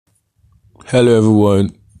Hello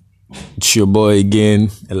everyone, it's your boy again,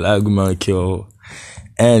 Elagumakyo,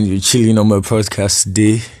 and you're chilling on my podcast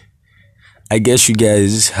today. I guess you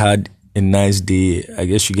guys had a nice day. I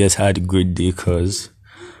guess you guys had a great day because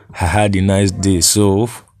I had a nice day. So,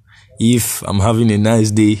 if I'm having a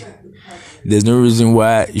nice day, there's no reason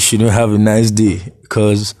why you shouldn't have a nice day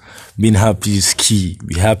because being happy is key.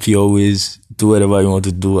 Be happy always, do whatever you want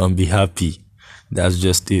to do and be happy. That's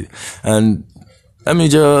just it. And let me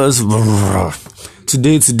just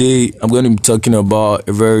today I'm going to be talking about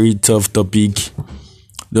a very tough topic.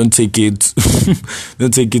 Don't take it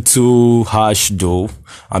don't take it too harsh though.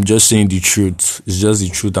 I'm just saying the truth. It's just the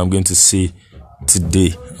truth I'm going to say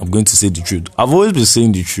today. I'm going to say the truth. I've always been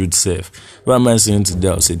saying the truth, Seth. What am I saying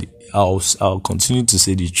today? I'll continue to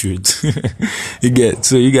say the truth.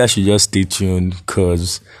 So you guys should just stay tuned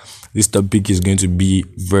because this topic is going to be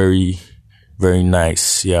very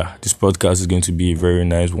nice. Yeah, this podcast is going to be a very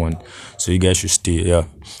nice one, so you guys should stay. Yeah,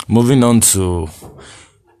 moving on to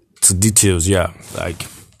details. Yeah, like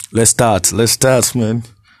let's start, man.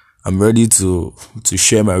 I'm ready to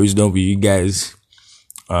share my wisdom with you guys,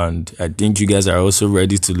 and I think you guys are also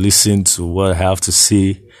ready to listen to what I have to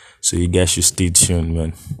say, so you guys should stay tuned,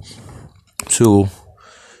 man. So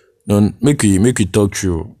don't make you talk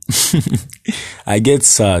through. I get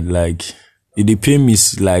sad, like it dey pain me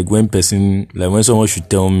like when someone should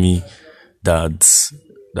tell me that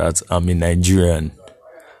I'm a Nigerian.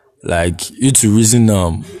 Like you to reason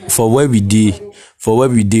for where we dey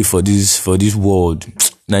for this world,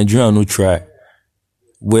 Nigeria no try.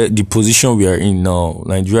 Where the position we are in now,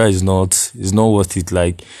 Nigeria is not worth it.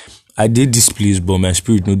 Like I did this place, but my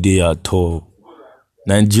spirit no dey at all.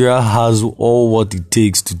 Nigeria has all what it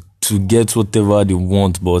takes to get whatever they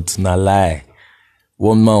want, but na lie.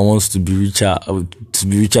 One man wants to be richer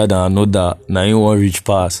than another. Now you want rich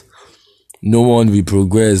pass. No one will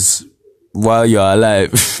progress while you're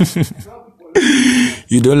alive.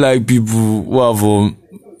 You don't like people who have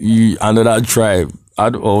another tribe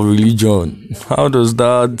or religion. How does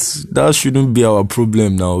that shouldn't be our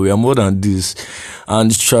problem now? We are more than this. And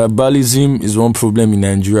tribalism is one problem in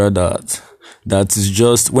Nigeria that is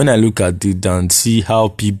just, when I look at it and see how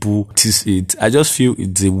people tease it, I just feel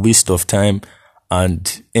it's a waste of time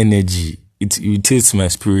and energy. It irritates my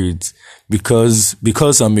spirit because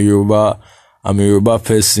I'm a Yoruba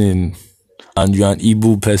person and you're an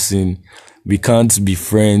Igbo person. We can't be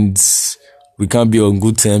friends, we can't be on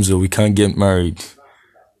good terms, or we can't get married.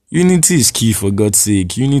 Unity is key, for God's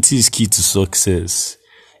sake. Unity is key to success.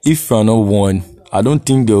 If we're not one, I don't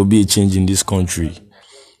think there will be a change in this country.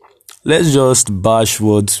 Let's just bash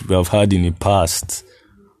what we have had in the past.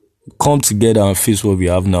 Come together and face what we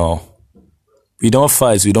have now. We don't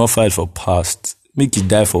fight for past. Make it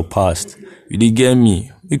die for past. You dey get me?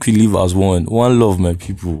 Make we live as one. One love, my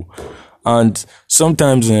people. And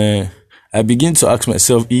sometimes I begin to ask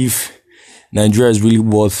myself if Nigeria is really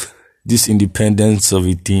worth this independence of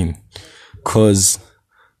a thing. Cause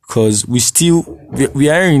we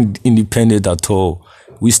aren't independent at all.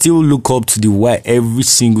 We still look up to the white every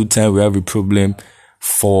single time we have a problem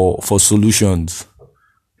for solutions.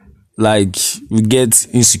 Like, we get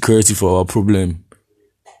insecurity for our problem.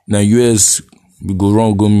 Now, US, we go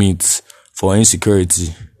wrong, go meet for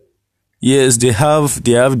insecurity. Yes, they have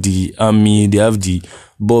the army,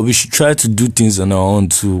 but we should try to do things on our own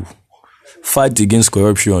too. Fight against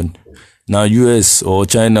corruption. Now, US or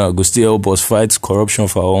China go still help us fight corruption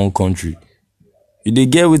for our own country. If they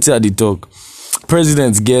get with it at the talk,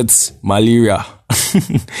 president gets malaria.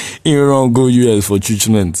 In wrong, go US for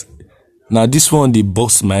treatment. Now this one they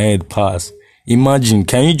bust my head past. Imagine,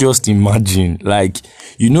 can you just imagine? Like,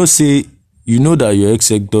 you know that your health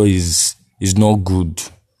sector is not good.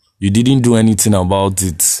 You didn't do anything about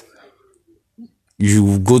it.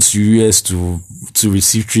 You go to US to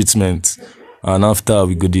receive treatment, and after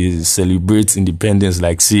we go to celebrate independence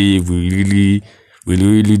like say we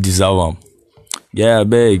really deserve them. Yeah, I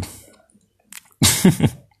beg.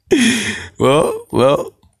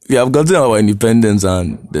 Well, we have gotten our independence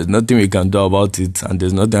and there's nothing we can do about it, and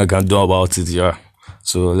there's nothing I can do about it, yeah.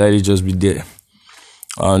 So let it just be there.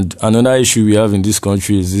 And another issue we have in this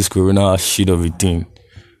country is this corona shit of a thing.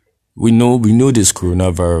 We know this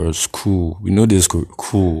coronavirus, cool. We know this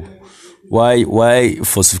cool. Why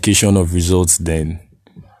falsification of results then?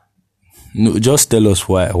 No, just tell us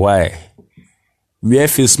why. Wear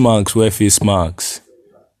face masks.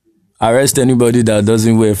 Arrest anybody that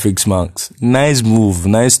doesn't wear face masks. Nice move,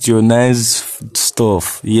 nice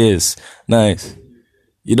stuff. Yes, nice.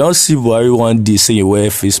 You don't see Buhari one day say you wear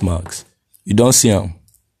face masks. You don't see him.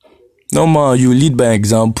 No man, you lead by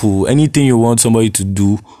example. Anything you want somebody to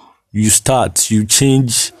do, you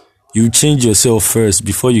change You change yourself first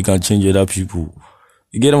before you can change other people.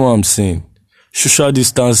 You get what I'm saying? Social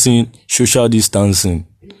distancing, social distancing.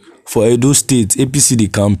 For Edo State, APC the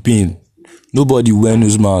campaign. Nobody wear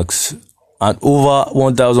nose masks. And over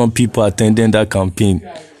 1,000 people attended that campaign.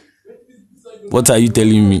 What are you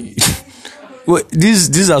telling me? Well,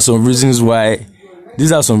 these are some reasons why.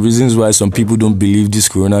 These are some reasons why some people don't believe this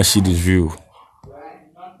corona shit is real.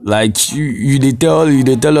 Like they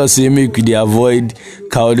tell us say make we dey avoid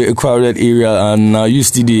crowded area, and now you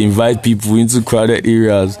still dey invite people into crowded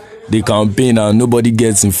areas. They campaign and nobody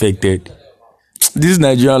gets infected. This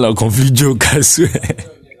Nigerian are complete joke, I swear.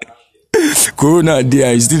 Corona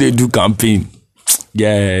there, and still they do campaign.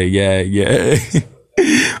 Yeah.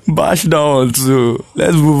 Bash down. So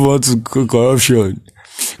let's move on to corruption.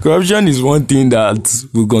 Corruption is one thing that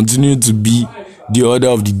will continue to be the order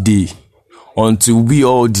of the day until we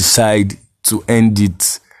all decide to end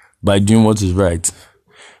it by doing what is right.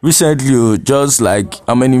 Recently, just like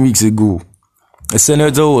how many weeks ago, a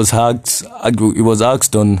senator was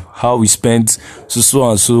asked on how we spent so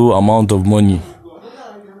and so amount of money.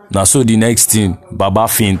 Now, so the next thing, Baba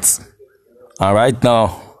faint. And right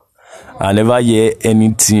now, I never hear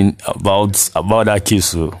anything about that case.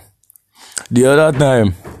 So the other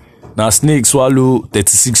time, now snake swallow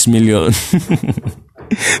 36 million.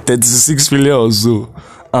 36 million or so.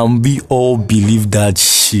 And we all believe that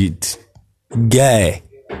shit. Guy,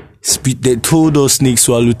 they told us snake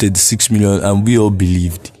swallow 36 million and we all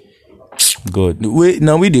believed. God,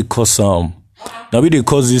 now we they cause some. Now we they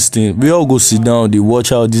cause this thing. We all go sit down, they watch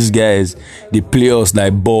how these guys, they play us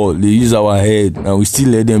like ball, they use our head, and we still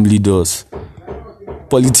let them lead us.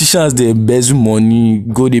 Politicians, they embezzle money,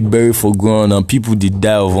 go they bury for ground, and people they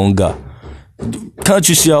die of hunger. Can't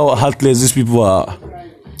you see how heartless these people are?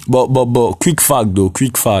 But quick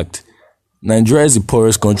fact. Nigeria is the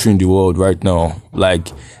poorest country in the world right now. Like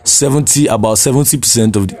about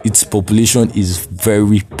 70% of its population is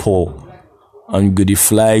very poor. And you go to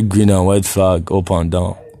fly green and white flag up and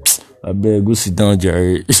down. I better go sit down,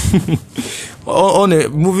 Jerry.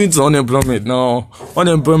 Moving to unemployment now.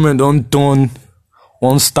 Unemployment don't turn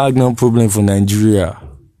one stagnant problem for Nigeria.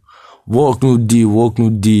 Work no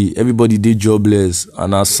day. Everybody dey jobless.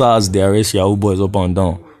 And as SARS, they arrest Yahoo boys up and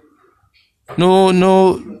down. No,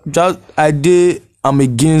 I'm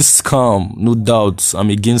against scam, no doubt. I'm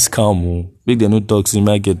against scam. Make them no toxic,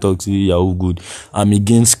 might get toxic, Yahoo good. I'm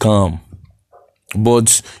against scam.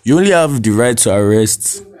 But you only have the right to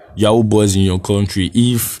arrest Yahoo boys in your country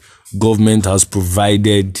if government has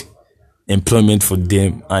provided employment for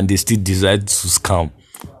them and they still decide to scam.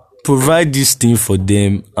 Provide this thing for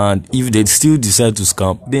them, and if they still decide to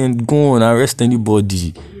scam, then go on, arrest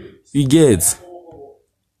anybody. You get?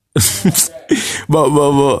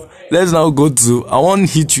 but let's now go to, I want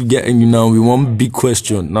to hit you getting now with one big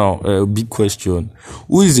question now. Big question.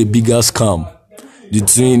 Who is the bigger scam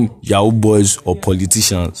between Yahoo boys or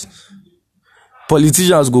politicians?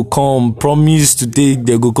 Politicians go come, promise to take,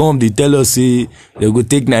 they go come, they tell us, say, they go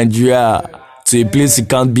take Nigeria to a place it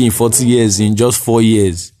can't be in 40 years, in just 4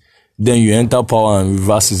 years. Then you enter power and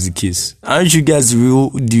reverses the case. Aren't you guys the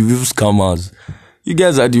real scammers? You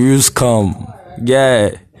guys are the real scam.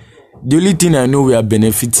 Yeah. The only thing I know we are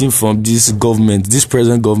benefiting from this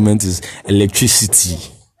present government, is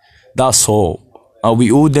electricity. That's all. And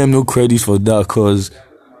we owe them no credit for that, because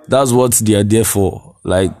that's what they are there for.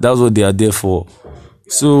 Like, that's what they are there for.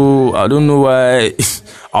 So, I don't know why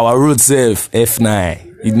our road safe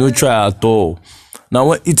F9. It no try at all.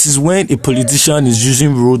 Now, it is when a politician is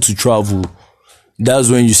using road to travel, that's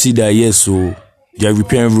when you see that, yes, so they are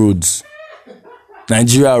repairing roads.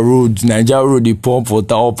 Nigeria road, they pump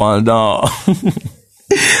water up and down.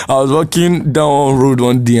 I was walking down one road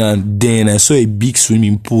one day, and then I saw a big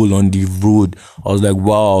swimming pool on the road. I was like,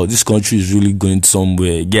 wow, this country is really going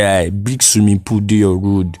somewhere. Yeah, big swimming pool to your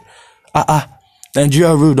road.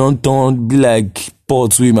 Nigeria road don't turn, be like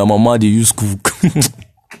pots where my mama they use cook.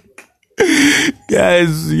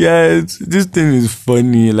 Guys, this thing is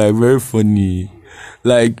funny, like very funny.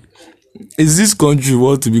 Like, is this country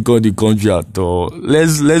want to be called a country at all?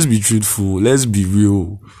 Let's be truthful. Let's be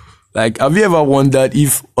real. Like, have you ever wondered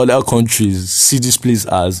if other countries see this place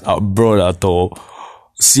as abroad at all?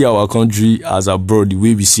 See our country as abroad the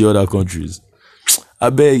way we see other countries?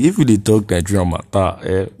 I beg, if we dey talk Nigeria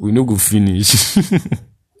matter, we no go finish.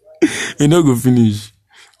 We no go finish.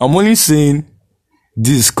 I'm only saying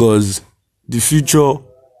this because the future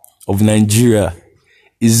of Nigeria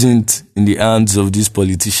isn't in the hands of these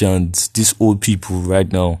politicians, these old people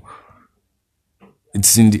right now.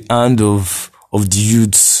 It's in the hand of the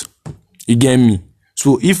youths. You get me?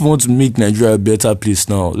 So if we want to make Nigeria a better place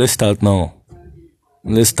now, let's start now.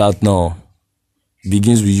 Let's start now.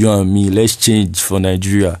 Begins with you and me. Let's change for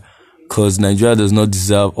Nigeria. Because Nigeria does not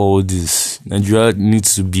deserve all this. Nigeria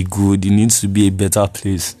needs to be good. It needs to be a better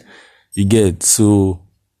place. You get? So,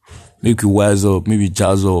 make we wise up. Make we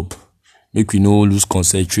jazz up. Make we no lose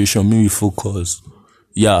concentration. Make we focus.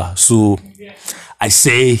 Yeah, so, I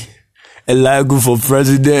say, Elijah for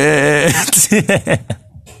president.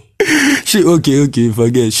 Okay,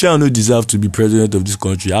 forget. She don't deserve to be president of this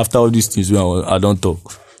country. After all these things, I don't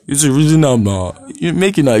talk. It's a reason now. You're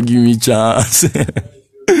making her give me chance.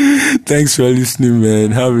 Thanks for listening,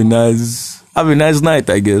 man. Have a nice night,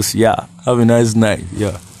 I guess. Yeah. Have a nice night.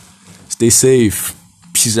 Yeah. Stay safe.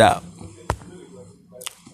 Peace out.